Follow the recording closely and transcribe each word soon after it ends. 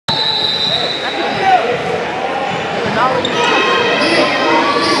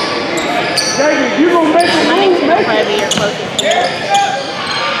You gonna make a move, I think she'll probably be your closest.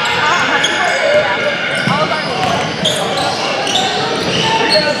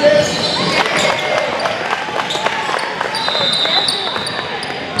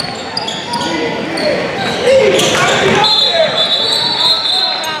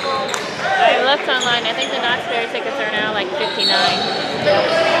 I looked online. I think the Knott's Berry tickets are now like $59.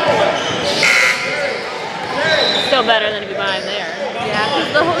 Still better than if you buy them there. Yeah,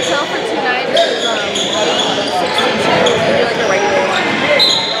 because the hotel for 2 nights is $62. Maybe like a regular one.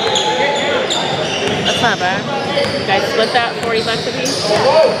 That's not bad. You guys split that $40 a piece?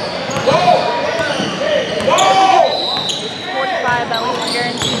 45, that was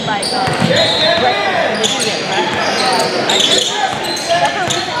guaranteed by the breakfast in Michigan. That's a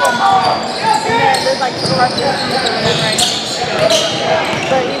single mall. And then there's like breakfast and whatever.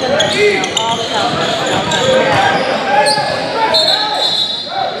 But even then, you know, all the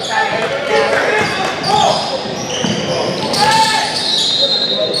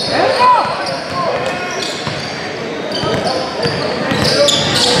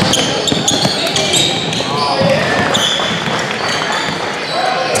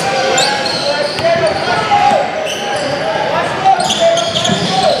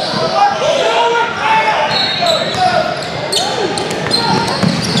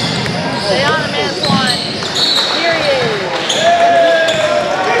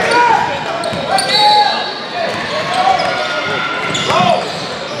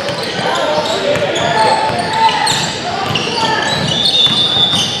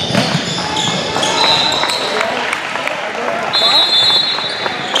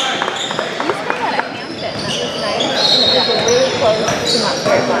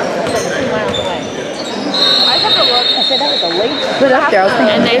Put it up there. I was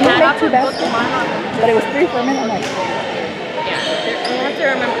thinking, and they had two baskets, but it was 3 for a minute. I'm like, yeah, I have to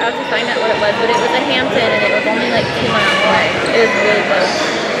remember. I have to find out what it was, but it was a Hampton, and it was only like 2 miles away. It was really close.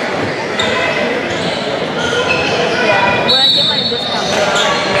 Yeah, when I get my discount,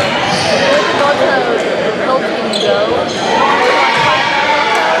 we can go to Hilton and Go.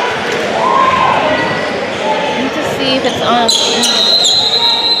 I need to see if it's on.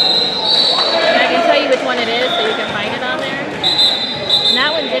 And I can tell you which one it is, so you can find it on there. And that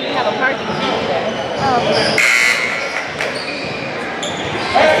one didn't have a parking fee either. Oh, okay.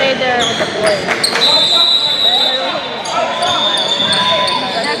 I stayed there with the boys.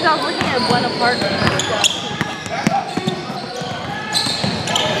 Yeah, because I was looking at one apartment.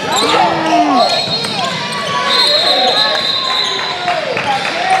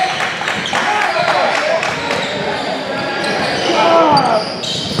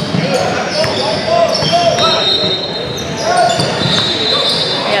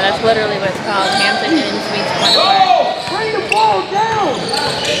 Yeah, that's literally what it's called. Hampton Inn Suites Point Park. Bring the ball down!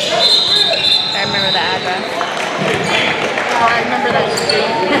 I remember the address. Oh, I remember that street.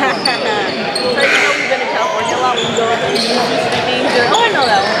 So you know we've been to California a lot. We can go up and use these things. Oh, I know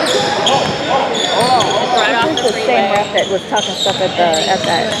that one. It's right off the the same freeway. rep that was talking stuff at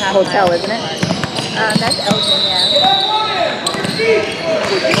that hotel, isn't it? That's Elgin, yeah.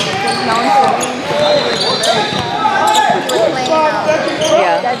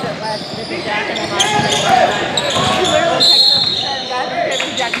 Yeah. Desert West, this is Jack in the Box. He literally texted us and said, guys, I'm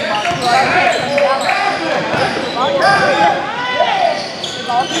craving Jack in the Box. So I texted him down. We've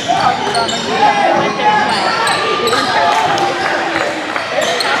all been talking about it. We went there twice. We went there.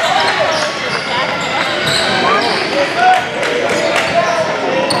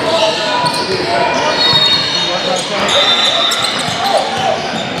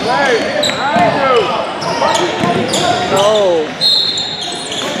 Oh.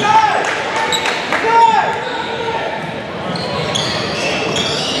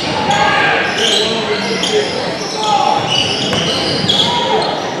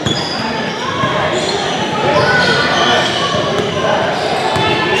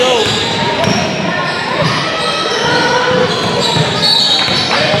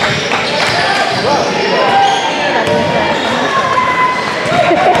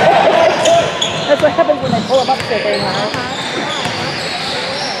 That's what happens when they pull them up so they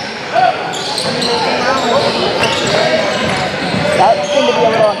That seemed to be a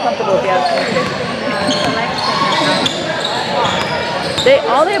little uncomfortable if you ask me.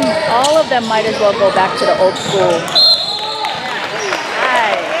 All of them might as well go back to the old school.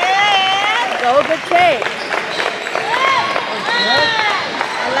 Nice. Go, good take.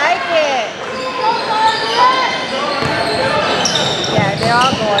 I like it. Yeah, they're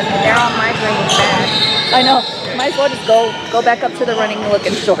all going. They're all migrating back. I know. Might as well just go back up to the running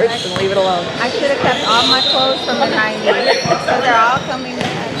looking shorts and leave it alone. I should have kept all my clothes from the 90s. So they're all coming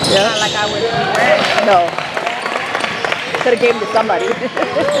back. Yeah. Not like I would be wearing them. No. Could have gave them to somebody.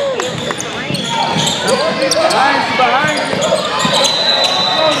 Behind you.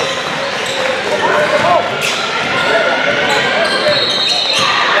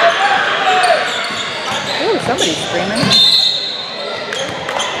 Ooh, somebody's screaming.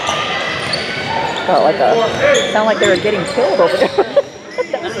 Felt like sounded like they were getting killed over there.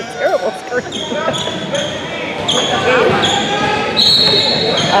 That was a terrible scream.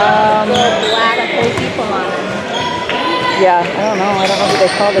 Black people on it. Yeah, I don't know who they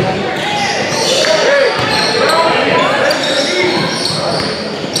called it in.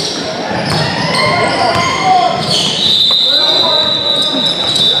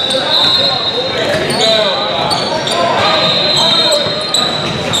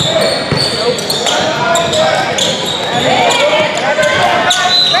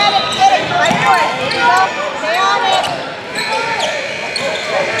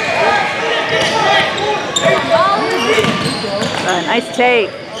 Nice take.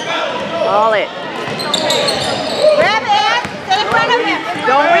 Ball it. Grab it. Stay in front of him.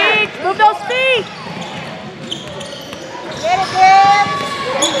 Don't reach. Move those feet. Get it, Deb.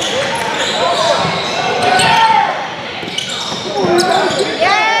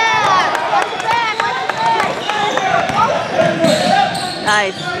 Yeah. Watch your back.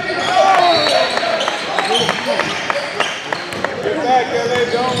 Nice. Get back, LA.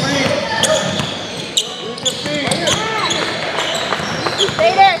 Don't reach. Use your feet.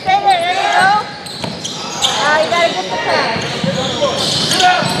 Stay there. There you go. Now you gotta get the pass.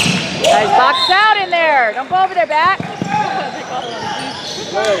 Nice. Box out in there. Don't go over their back. Yeah.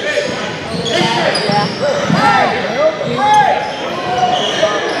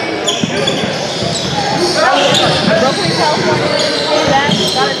 Brooklyn, California, came back,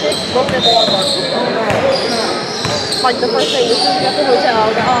 got it fixed, broke their ball. Like the first day, as soon as we got the hotel, I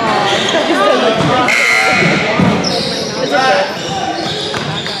was like, oh,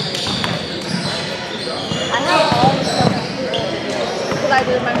 I have all the stuff because I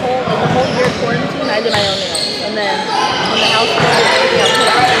did my whole year quarantine. I did my own nails, and then when the house was everything else put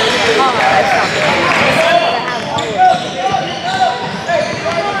out, I stopped doing it. But I have all of it.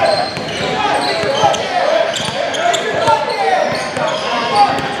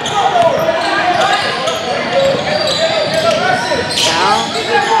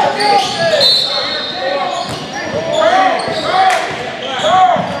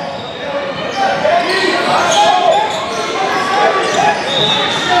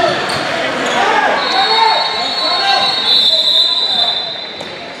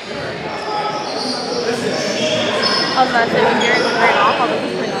 I was about to say, when Gary was ran off, I was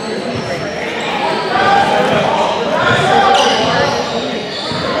putting on his knee right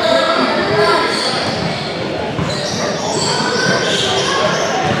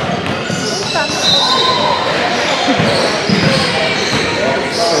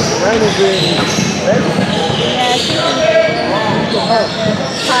Yeah, she was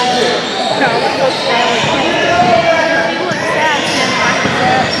tired. No, I was so sad. She looked sad standing after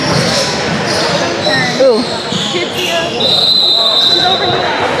that. Ooh. She's over here.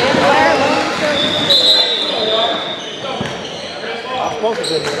 I'm supposed to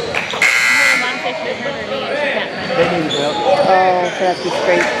be here. Her mom said she hurt her knee and she can't bend. They need help. Oh, so that's be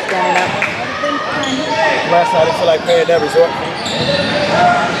straight standing up. Last night they feel like paying that resort.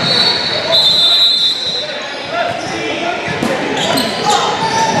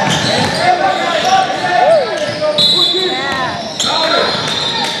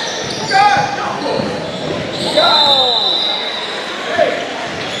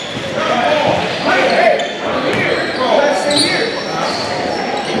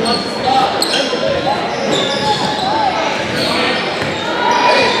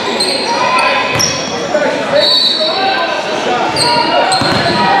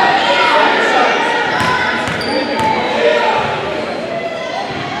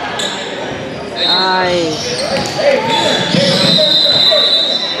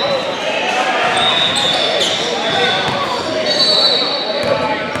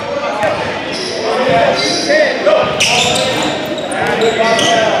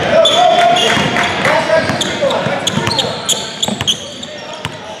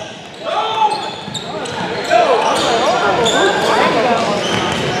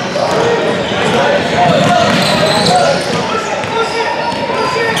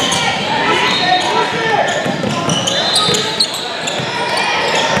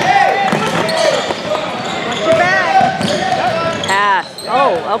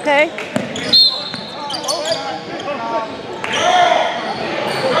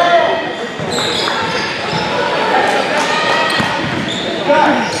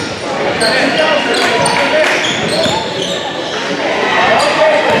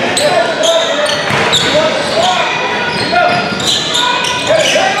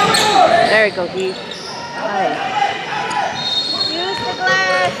 There you go, Heath. Nice. Use the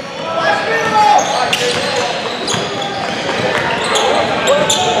glass.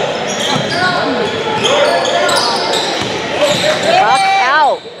 Box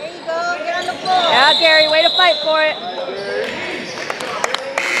out. There you go. Get on the floor. Yeah, Gary, way to fight for it.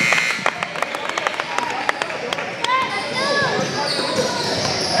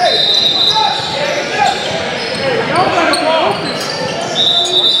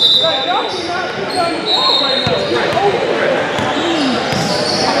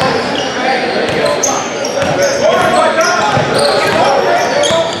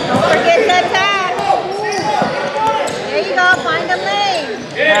 Don't forget the attack. There you go. Find the lane.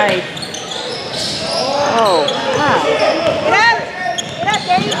 Nice. Oh, wow. Get up. Get up.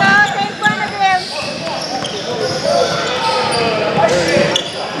 There you go. Stay in front of him.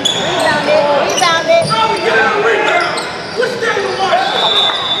 Rebound it. Rebound it.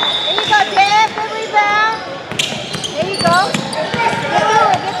 There you go, Dad. Good rebound. There you go. Get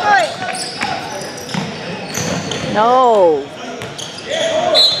through it. Get through it. No.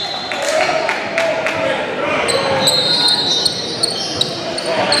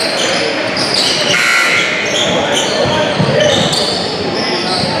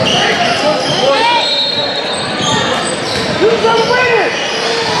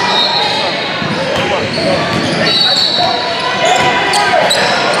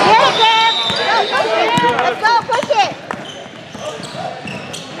 Get it, Dad. Go, push it. Let's go. Push it.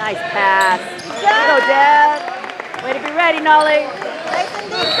 Nice pass. Good Go, job. Deb. Way to be ready, Nolly. Play some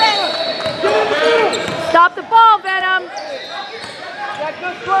defense. Stop the ball, Venom.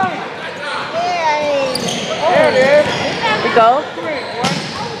 Yay. There it is. Here we go.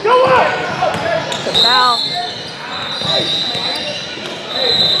 Go up. It's a foul.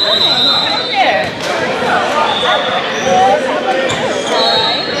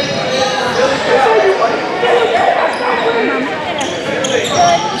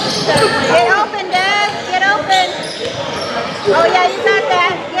 Get open, Dad. Get open. Oh, yeah, you got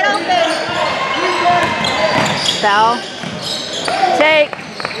that. Get open. Foul. Take.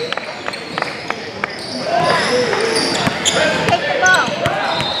 Take the ball.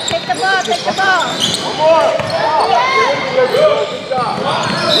 Take the ball. Take the ball.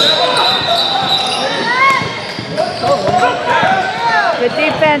 Good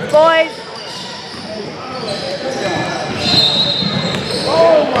defense, boys.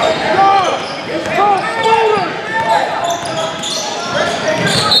 Oh my God! It's called moving!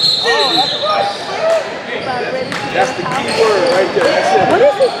 That's the key word right there. That's it. What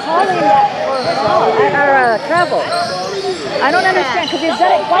is he calling that for? Travel. I don't understand because he's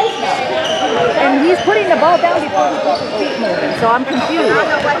done it twice now. And he's putting the ball down before he gets his feet moving. So I'm confused.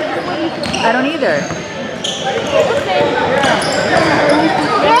 I don't either.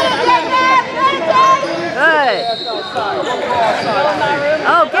 Good.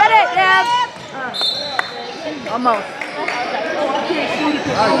 Oh, get it, Deb. Almost.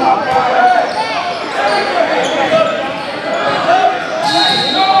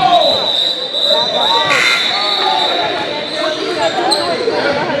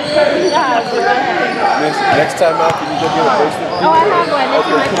 Next time out, can you go get a bracelet? Oh, I have one. This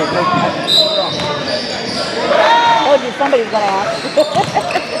is my Told you somebody's gonna ask.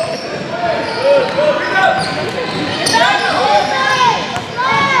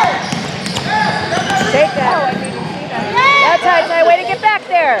 Take that. That's right. Way to get back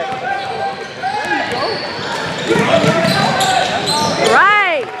there.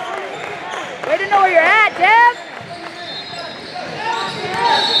 Right. Way to know where you're at, Deb.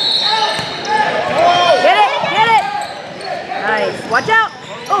 Get it. Nice. Watch out.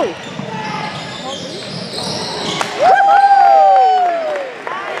 Oh.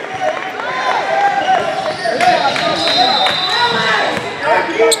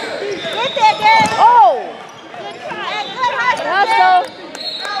 Get there, Gary. Oh. Good hustle.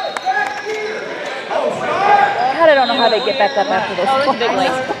 God, I don't know how they get back up after those. Oh, it's a big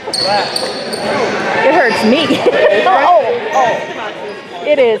leg. It hurts me. oh.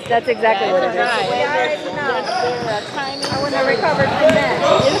 It is. That's exactly what it is. I wouldn't have recovered from that.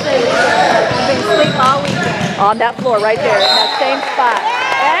 I've been asleep all weekend. On that floor right there, in that same spot.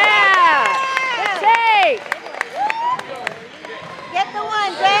 Yeah! Good take! Get the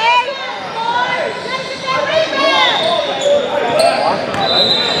one, Dave.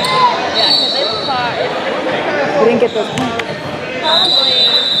 We didn't get those points.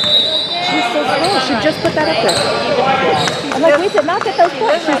 She's so slow. She just put that up there. I'm like, wait, did not get those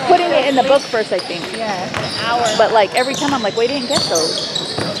points. She's putting it in the book first, I think. Yeah, an hour. But like every time I'm like, wait, didn't get those.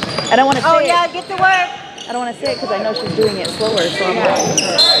 I don't want to say Oh, it. yeah, get to work. I don't want to say it because I know she's doing it slower. So I'm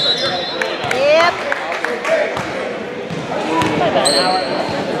like, Deb? About an hour.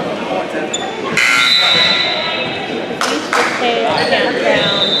 We used to stay at the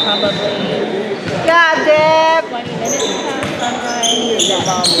campground probably Yeah, Deb. 20 minutes past sunrise.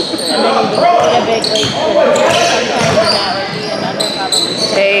 And then you would see a big lake sometimes, and that would be another probably.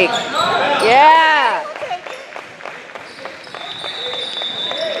 Take. Yeah.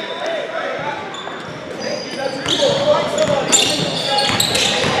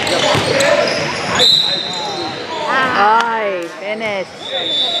 I finished.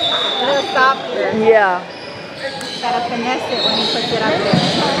 Little softer. Yeah. Gotta finesse it when he puts it up there.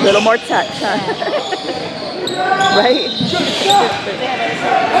 A little more touch, huh? Right?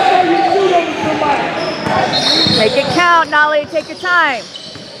 Make it count, Nolly. Take your time.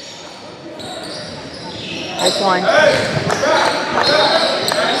 Nice one.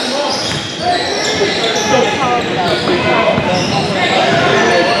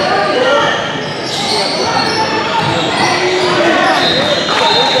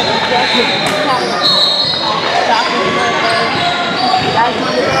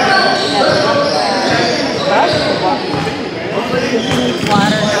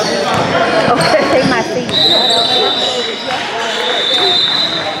 Okay, take my seat.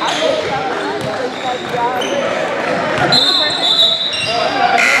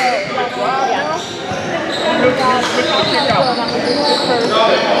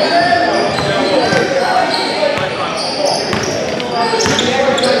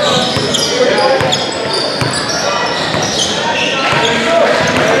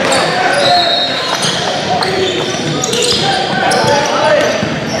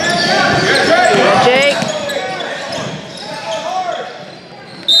 Jake.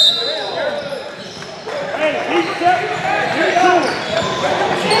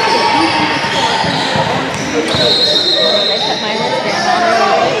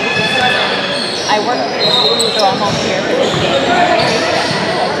 I work here, so I'm only here for this game.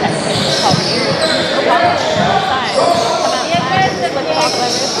 So technically, help you. Come outside. Let's talk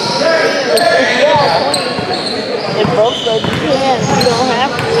like this. If both sides you can, you don't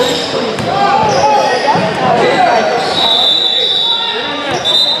have to.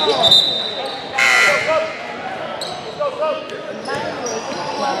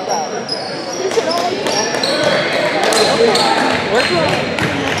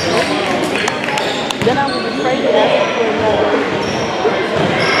 Then I was afraid to ask for another.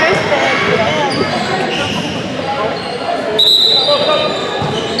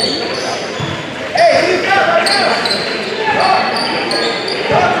 Hey, who's got right now?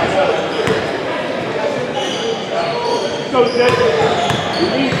 Go, Jake.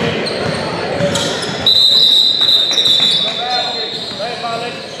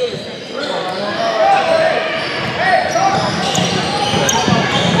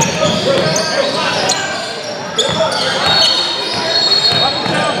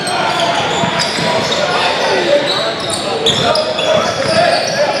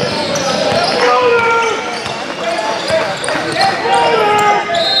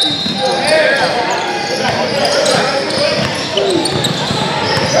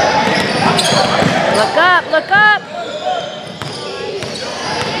 Look up, look up.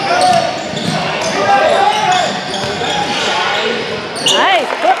 Nice,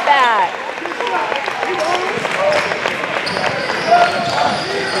 put back.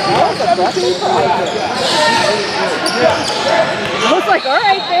 I was like, all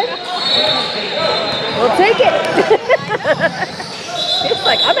right then. We'll take it. It's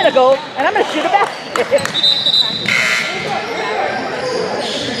like, I'm gonna go and I'm gonna shoot a basket.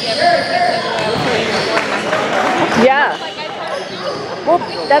 Yeah. Well,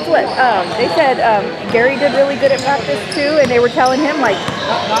 that's what they said. Gary did really good at practice too, and they were telling him like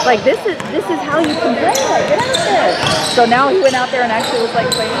this is how you can play. Like, get out there. So now he went out there and actually was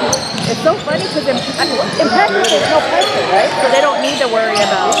like playing. It's so funny because in practice there's no pressure, right? So they don't need to worry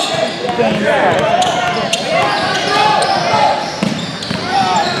about game stuff.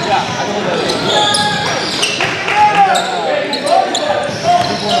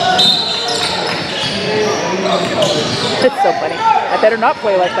 It's so funny. I better not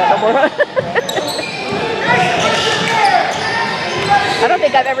play like that no more. I don't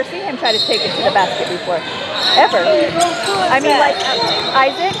think I've ever seen him try to take it to the basket before. Ever. I mean, like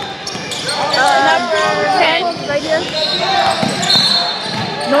Isaac. Number 10 right here.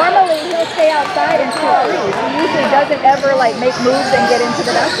 Normally he'll stay outside and shoot threes. He usually doesn't ever like make moves and get into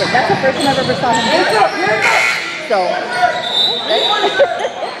the basket. That's the first time I've ever saw him do that. So.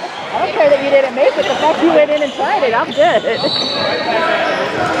 I don't care that you didn't make it. The fact you went in and tried it, I'm good.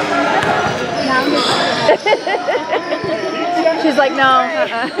 She's like, no.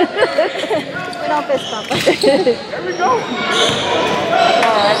 No fist bump. There we go.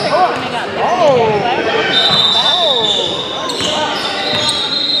 Coming up.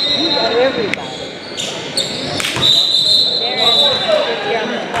 You got everybody.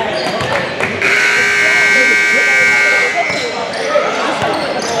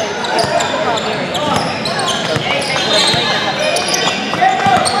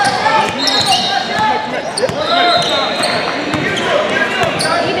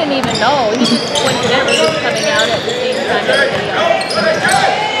 He didn't even know. He just coincidentally was coming out at the same time as the video.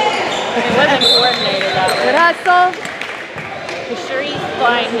 It wasn't coordinated that way. Good hustle. For sure he's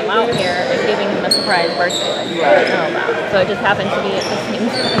flying him out here and giving him a surprise birthday that he didn't know about. So it just happened to be at the same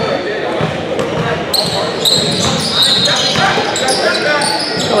time.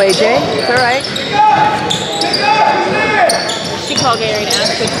 Oh, AJ, it's all right. She called Gary to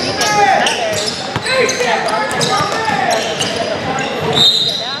ask what she thinks was better. She said, well, I love it.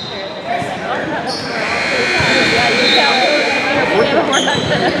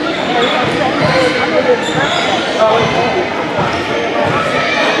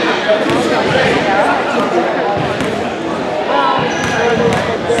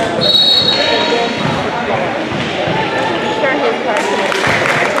 Sure his car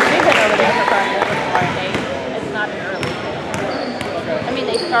we've been over there for practice this morning. It's not an early. I mean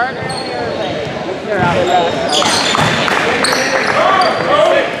they start earlier, but they're out of rush.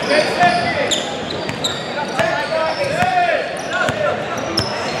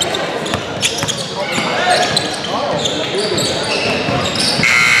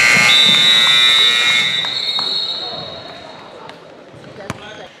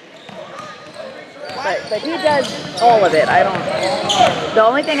 But he does all of it. I don't. The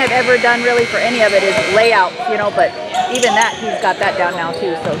only thing I've ever done really for any of it is layouts, you know. But even that, he's got that down now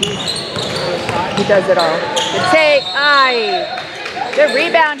too. So he does it all. Good take, aye. Good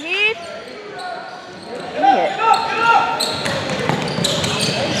rebound, Heath. Dang it.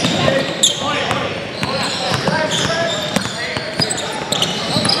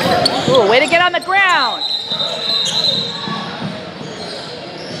 Ooh, way to get on the ground.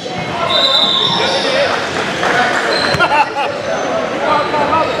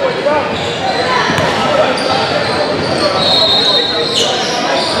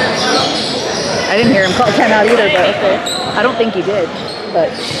 I didn't hear him call timeout either, but okay. I don't think he did. But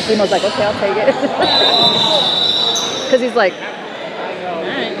Timo's like, okay, I'll take it. Because he's like,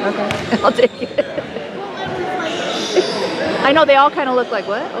 okay, I'll take it. I know they all kind of look like,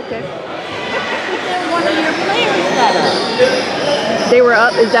 what? Okay. One of your players got up. They were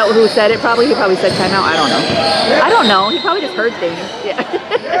up. Is that who said it? Probably. He probably said timeout. I don't know. I don't know. He probably just heard things. Yeah.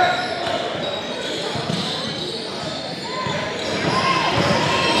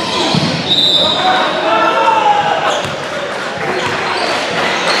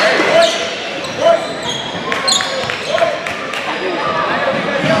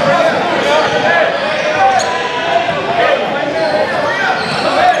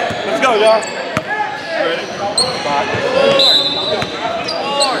 Let's go, y'all.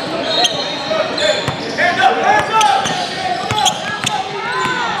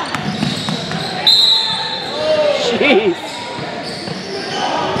 Jeez.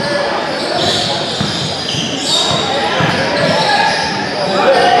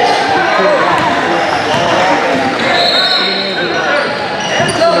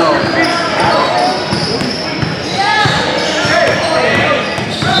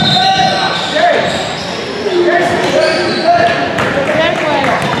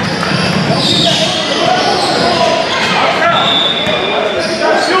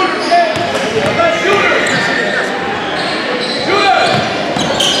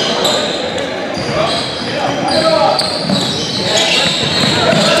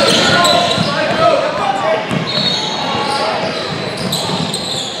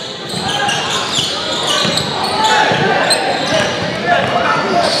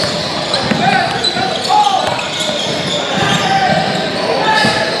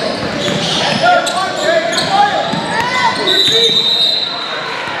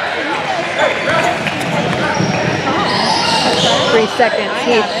 Seconds.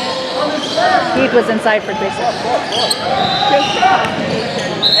 Heath was inside for 3 seconds.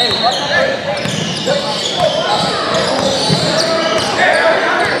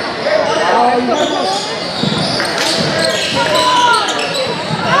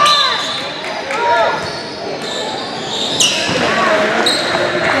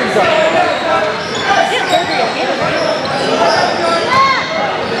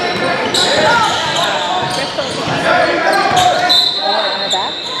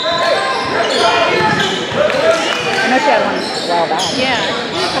 I know she had one a while back. Yeah,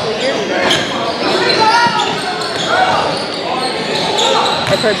 a couple years ago.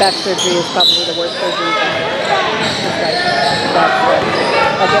 I've heard back surgery is probably the worst surgery.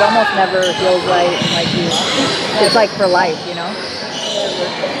 Like it almost never feels right. And like it's like for life, you know.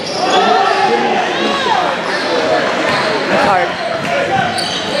 It's hard.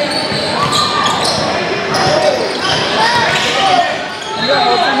 The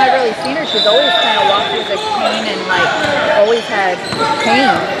whole time I've really seen her, she's always kind of walked with a cane and like always had pain,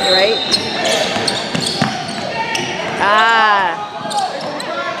 right? Ah,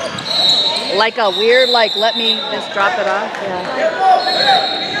 like a weird like let me just drop it off. Yeah.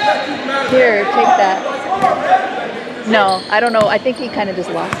 Here, take that. No, I don't know. I think he kind of just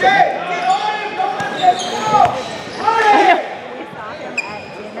lost it. I know.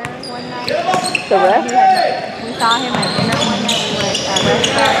 The ref? We saw him at dinner one night. We were at a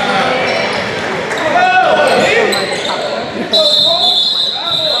restaurant.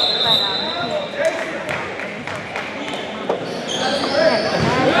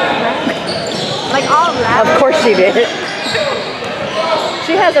 Like all that. Of course she did.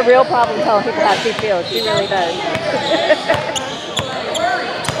 She has a real problem telling people how she feels. She really does. I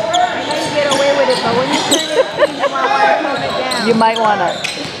know you get away with it, but when you turn it, you might want to tone it down. You might want to.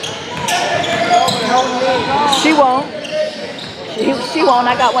 She won't. She won't.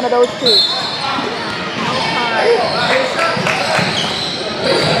 I got one of those too.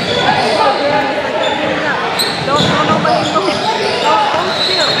 Don't nobody move. Don't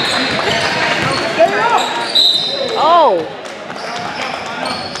chill. Oh.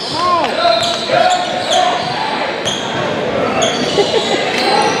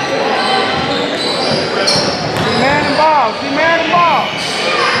 She man and ball. She man and ball.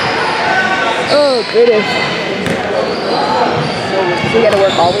 Oh, goodness. So you got to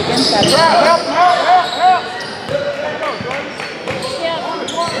work all weekend? Saturday? Help.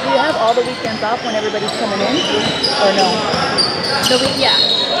 Do you have all the weekends off when everybody's coming in? Or no? Yeah.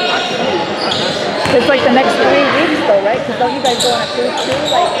 It's like the next 3 weeks though, right? Because don't you guys go on a cruise too?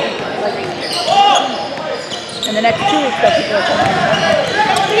 Like in the next 2 weeks though, people are coming in.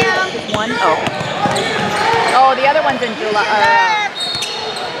 Just one? Oh. Oh, the other one's in July.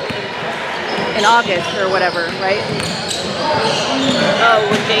 In August or whatever, right? Oh,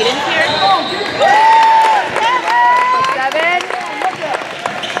 when Jaden's here? 7?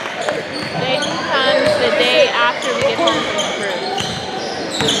 Jaden comes the day after we get home from the cruise.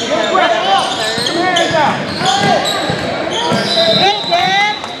 Hey,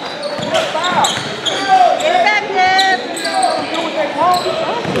 Dev! Get back, Dev!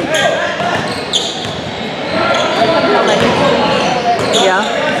 Yeah.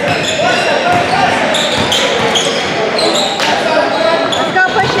 Let's go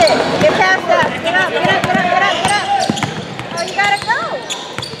push it. Get past that. Get up. Oh, you gotta go.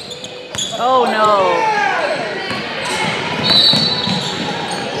 Oh no.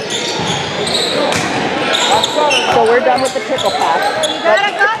 So we're done with the trickle pass. You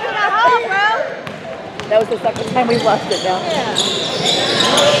gotta go to the hole, bro. That was the second time we've lost it now. Yeah.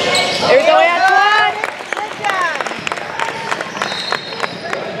 There we go, Antoine. Good job.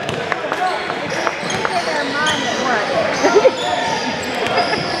 Their mind at work.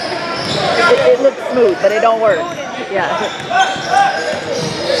 It looks smooth, but it don't work. Yeah.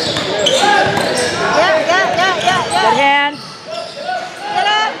 Yeah. Good hand. Get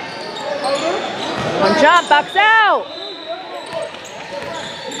up. One jump, box out.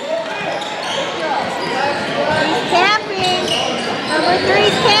 He's camping. Number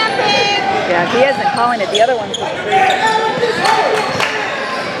 3's camping. Yeah, he isn't calling it. The other one's just free.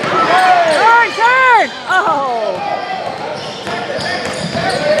 Turn! Oh!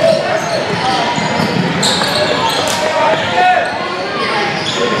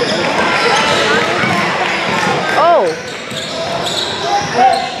 Oh!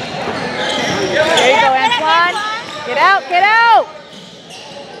 There you go, Antoine. Get out!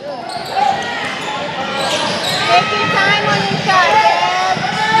 Take your time on your shot, Dad.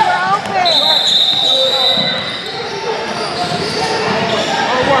 You're open.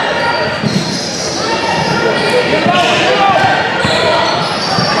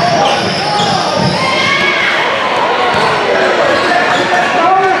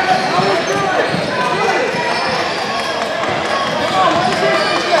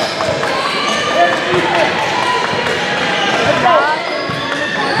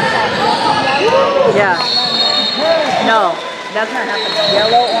 Yeah. No, that's not happening.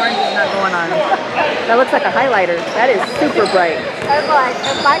 Yellow, orange is not going on. That looks like a highlighter. That is super bright. I'm like,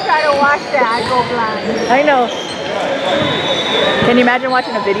 if I try to watch that, I go blind. I know. Can you imagine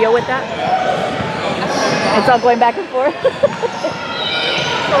watching a video with that? It's all going back and forth. So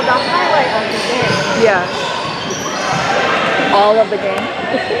the highlight of the day. Yeah. All of the game.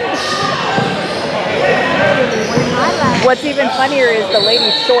 What's even funnier is the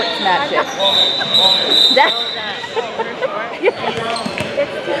ladies' shorts match it. That,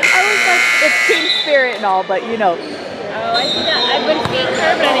 I was like, it's team spirit and all, but you know. Oh, I see that. I've been seeing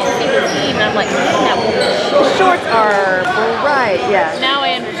her, but I didn't see the team. And I'm like, that The shorts are bright, yeah. Now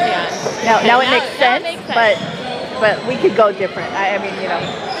I understand. Now it makes sense, makes sense. but we could go different. I mean, you know.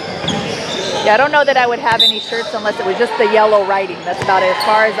 Yeah, I don't know that I would have any shirts unless it was just the yellow writing. That's about as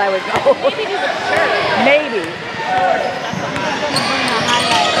far as I would go. Maybe do the shirt. Maybe.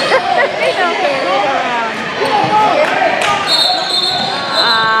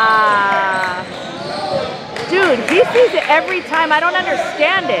 Dude, he sees it every time. I don't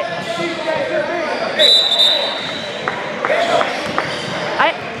understand it.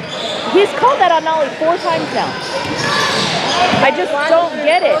 He's called that on Ollie 4 times now. I just don't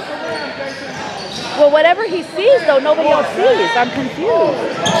get it. Well, whatever he sees, though, nobody else sees. I'm confused.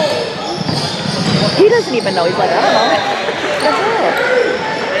 He doesn't even know. He's like, I don't know.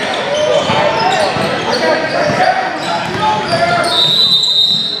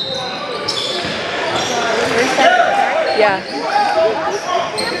 What the hell? Yeah.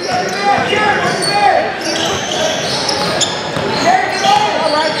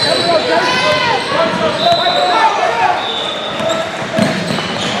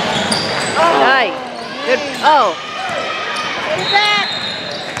 Nice. Good. Oh. Who's that?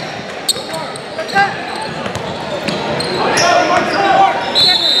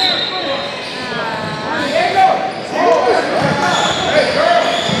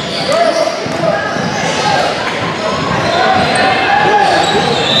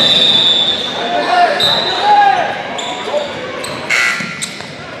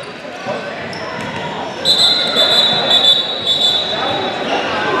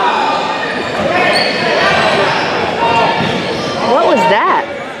 What was that?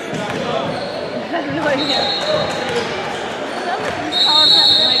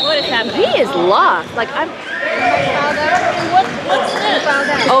 Like, what is happening? He is lost. Like, I'm... What's this?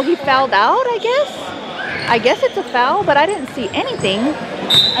 Oh, he fouled out, I guess? I guess it's a foul, but I didn't see anything.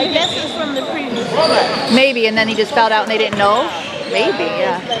 I guess it's from the previous one. Maybe, and then he just fouled out and they didn't know? Maybe,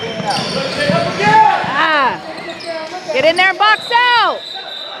 yeah. Ah! Get in there and box out!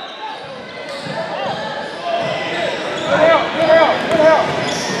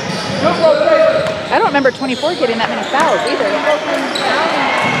 I don't remember 24 getting that many fouls either.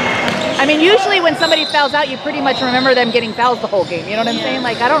 I mean, usually when somebody fouls out, you pretty much remember them getting fouls the whole game. You know what I'm saying?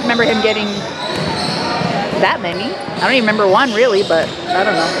 Like, I don't remember him getting that many. I don't even remember one really, but I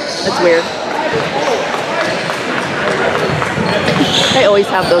don't know. It's weird. I always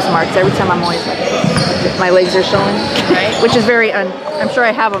have those marks. Every time I'm always like, my legs are showing. Right. Which is very, I'm sure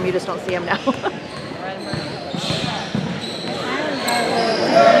I have them, you just don't see them now.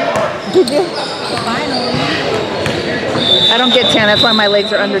 Did you? Finally. I don't get tan, that's why my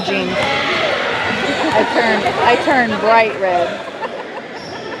legs are under jeans. I turn bright red.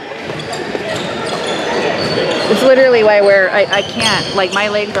 It's literally why I can't, like my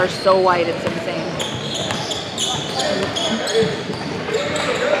legs are so white, it's insane.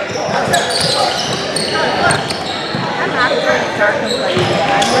 I'm not really dark and light.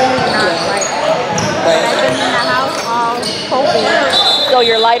 I'm really not light. But I've been in the house all COVID. So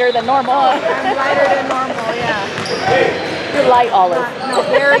you're lighter than normal? I'm lighter than normal, yeah. You're light olive. No,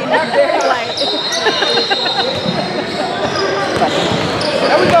 very light.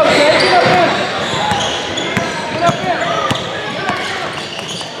 There we go, kid. Get up in. Get up in.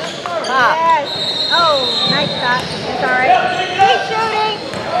 Ah. Yes. Oh, nice shot. It's all right. Keep shooting.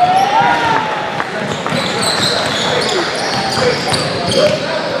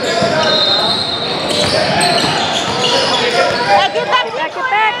 Hey, get back. Back it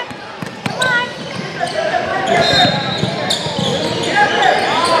back. Come on.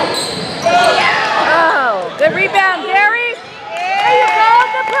 Oh, good rebound, Gary. There you go,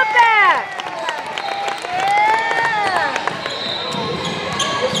 the putback.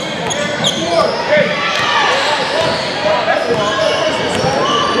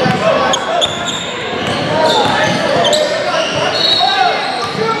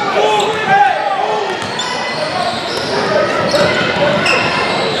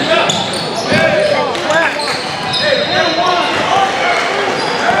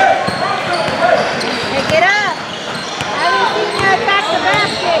 Hey, get up. I haven't seen you attack the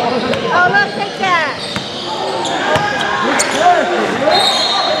basket. Oh, look, take that.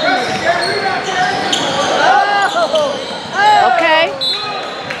 Oh. Okay,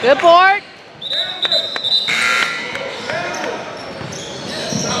 good board.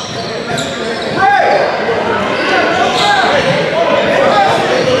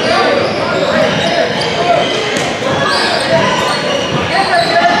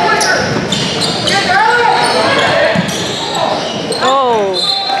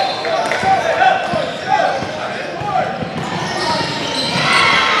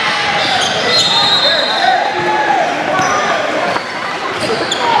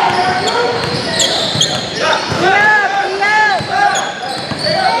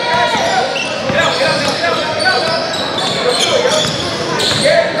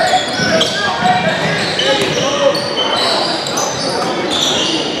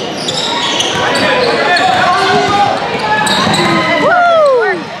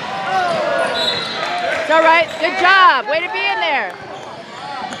 right, good job. Way to be in there.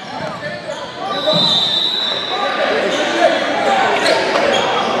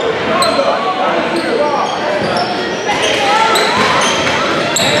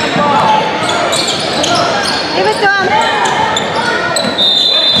 Give it to him.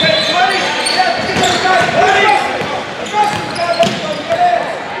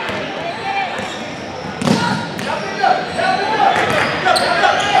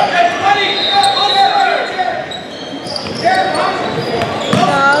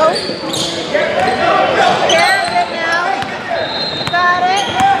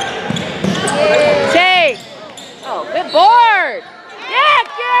 Good board. Yeah,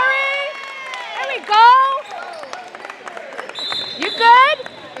 Gary. There we go. You good?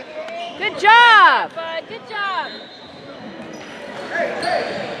 Good job. Bud, good job.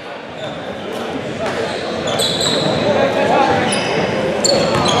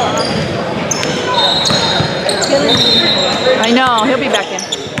 I know. He'll be back in.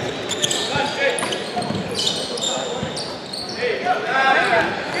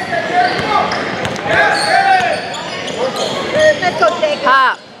 Let's go take it.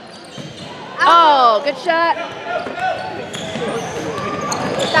 Pop. Oh, good shot.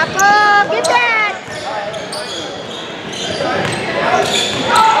 Stop up. Get that.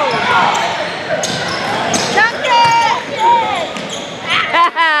 Dunk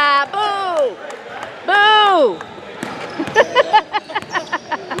Boo. Boo.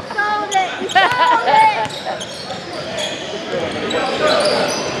 You sold it. You sold it.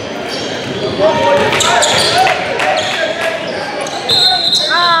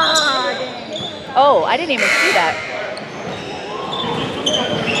 Oh, I didn't even see that.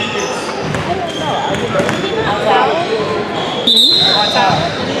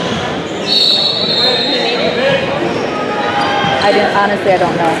 Honestly, I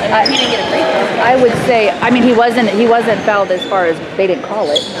don't know. He didn't get a free throw. I would say, I mean, he wasn't fouled as far as they didn't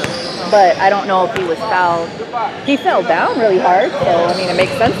call it, but I don't know if he was fouled. He fell down really hard, so I mean, it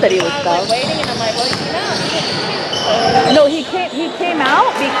makes sense that he was fouled. I was like waiting, and I'm like, well, he came out. No, he came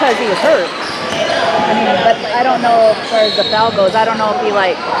out because he was hurt. I mean, but I don't know as far as the foul goes. I don't know if he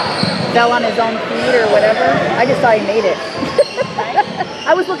like fell on his own feet or whatever. I just saw he made it.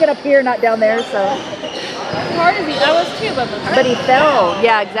 I was looking up here, not down there, so. How hard is he? I was too, but he fell.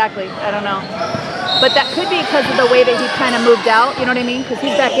 Yeah, exactly. I don't know. But that could be because of the way that he kind of moved out. You know what I mean? Because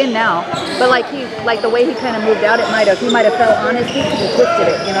he's back in now. But like the way he kind of moved out, he might have fell on his feet because he twisted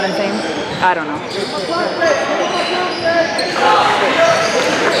it. You know what I'm saying? I don't know.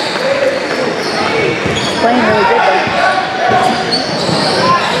 Playing really good though.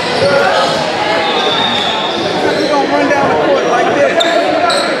 We're gonna run down the court like this. I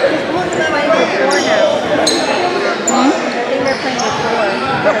think they're playing with four.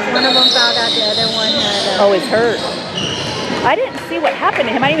 One of them fouled out, the other one had Oh, he's hurt. I didn't see what happened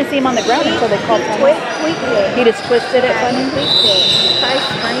to him. I didn't even see him on the ground until they called time. He just twisted it funny.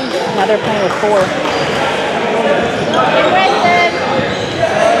 Now they're playing with four.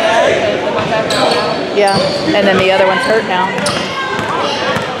 Yeah, and then the other one's hurt now.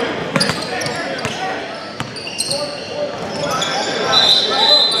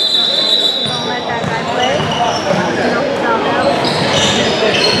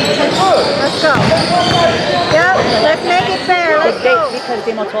 Let's go. Yep, let's make it fair. Let's go. Because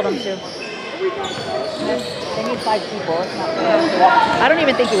Demo told him to. They need 5 people. It's not fair. I don't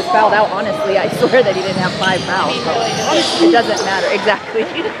even think he was fouled out, honestly. I swear that he didn't have 5 fouls. It doesn't matter. Exactly.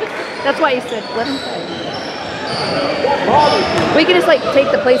 That's why he said, let him play. We could just like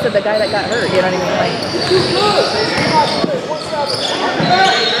take the place of the guy that got hurt. You know what I mean? Like.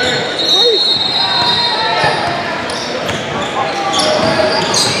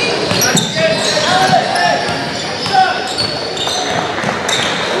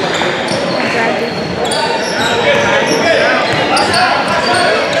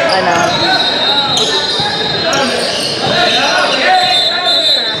 I know.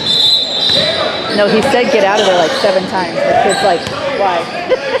 No, he said get out of there like 7 times. The kid's like, why?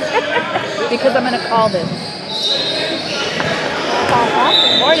 Because I'm going to call this.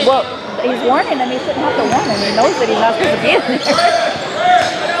 Well, he's warning him. He shouldn't have to warn him. He knows that he's not supposed to be in there.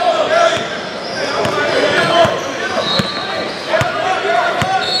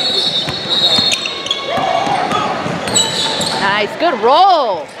 Nice, good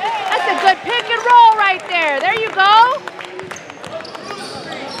roll. That's a good pick and roll right there. There you go.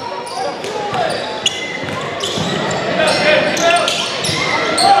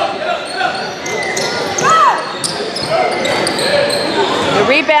 The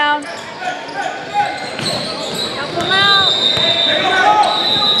rebound. Help him out.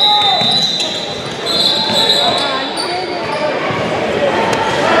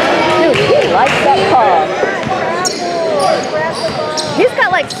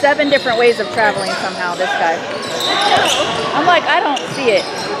 7 different ways of traveling somehow, this guy. I'm like, I don't see it.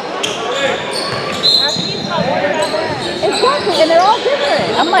 Exactly, and they're all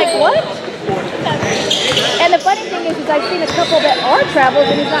different. I'm like, what? And the funny thing is I've seen a couple that are travels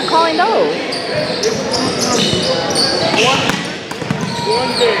and he's not calling those.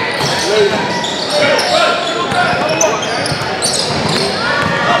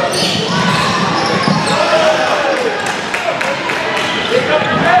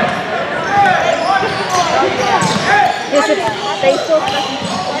 Is it facial?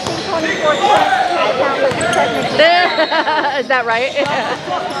 Is that right?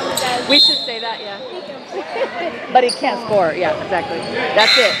 We should say that, yeah. But he can't score. Yeah, exactly.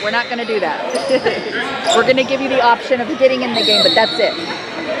 That's it. We're not going to do that. We're going to give you the option of getting in the game, but that's it.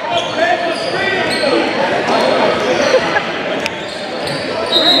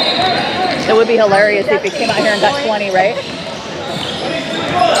 It would be hilarious if he came out here and got 20, right?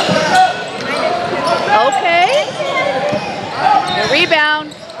 Okay. The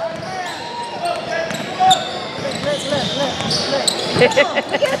rebound.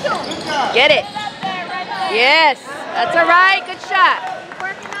 Get it. Yes. That's all right. Good shot.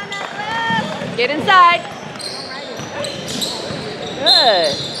 Get inside.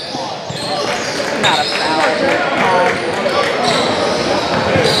 Good. Not a foul.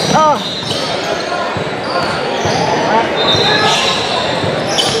 Oh.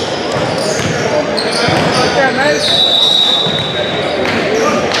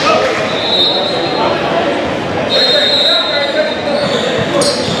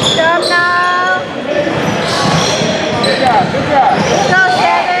 Stop now. Good job. Good job. Go,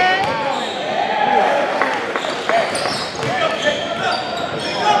 Devin.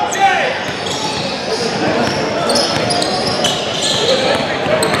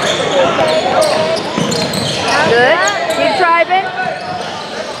 Good. Keep driving.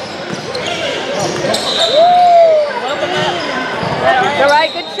 All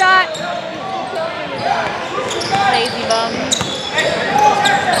right, good shot. Lazy bum.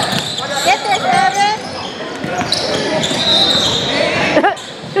 Get this, Devin.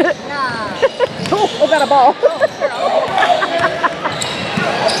 Oh, got a ball.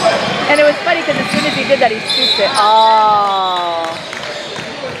 And it was funny because as soon as he did that, he scooped it. Oh.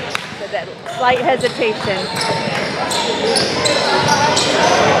 So that slight hesitation.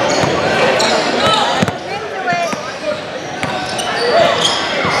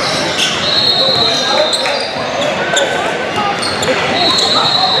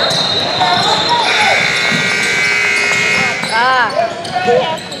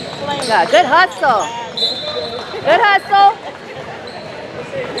 Yeah, good hustle. Good hustle.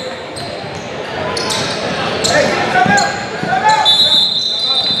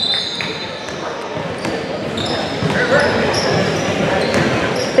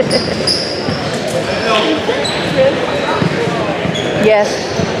 Yes.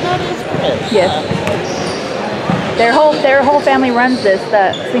 Yes. Their whole family runs this,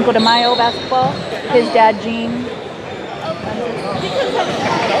 the Cinco de Mayo basketball. His dad, Gene.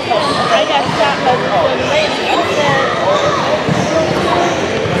 I got shot by the lady. I said,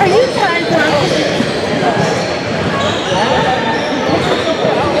 are you trying to?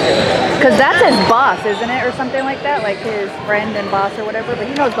 Because that's his boss, isn't it? Or something like that? Like his friend and boss or whatever. But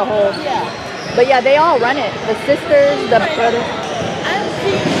he knows the whole... Yeah. But yeah, they all run it. The sisters, the brothers. I'm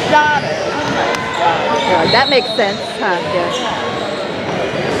his daughter. Yeah, that makes sense, huh? Yeah.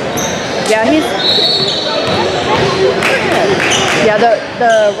 Yeah, he's... Yeah,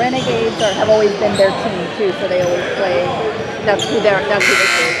 the Renegades have always been their team too, so they always play. That's who this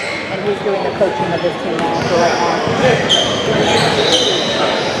is, and he's doing the coaching of this team now for right now.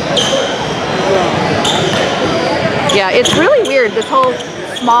 Yeah, it's really weird, this whole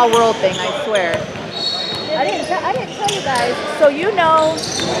small world thing. I swear. I didn't tell you guys. So you know.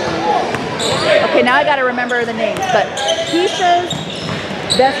 Okay, now I got to remember the names, but Keisha's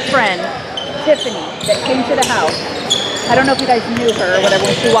best friend, Tiffany, that came to the house. I don't know if you guys knew her or whatever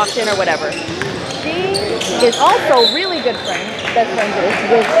when she walked in or whatever. She is also really good friends, best friends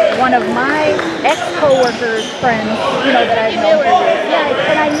with one of my ex-coworkers' friends, you know, that I've known for years. Yeah,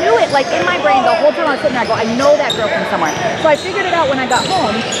 and I knew it, like in my brain the whole time I was sitting there, I go, I know that girl from somewhere. So I figured it out when I got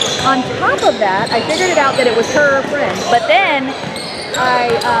home. On top of that, I figured it out that it was her friend. But then I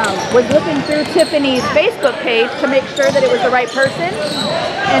was looking through Tiffany's Facebook page to make sure that it was the right person.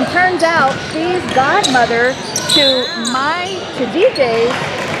 And turns out she's godmother to DJ's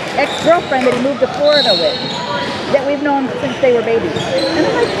ex-girlfriend that he moved to Florida with, that we've known since they were babies. And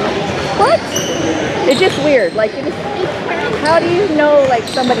I'm like, what? It's just weird. Like, how do you know like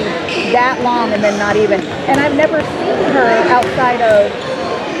somebody that long and then not even? And I've never seen her outside of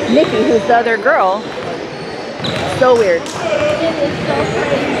Nikki, who's the other girl. So weird. It is so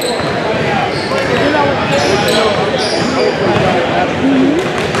crazy. You know what?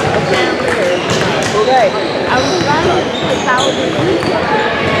 Okay. I was running 1,000 feet.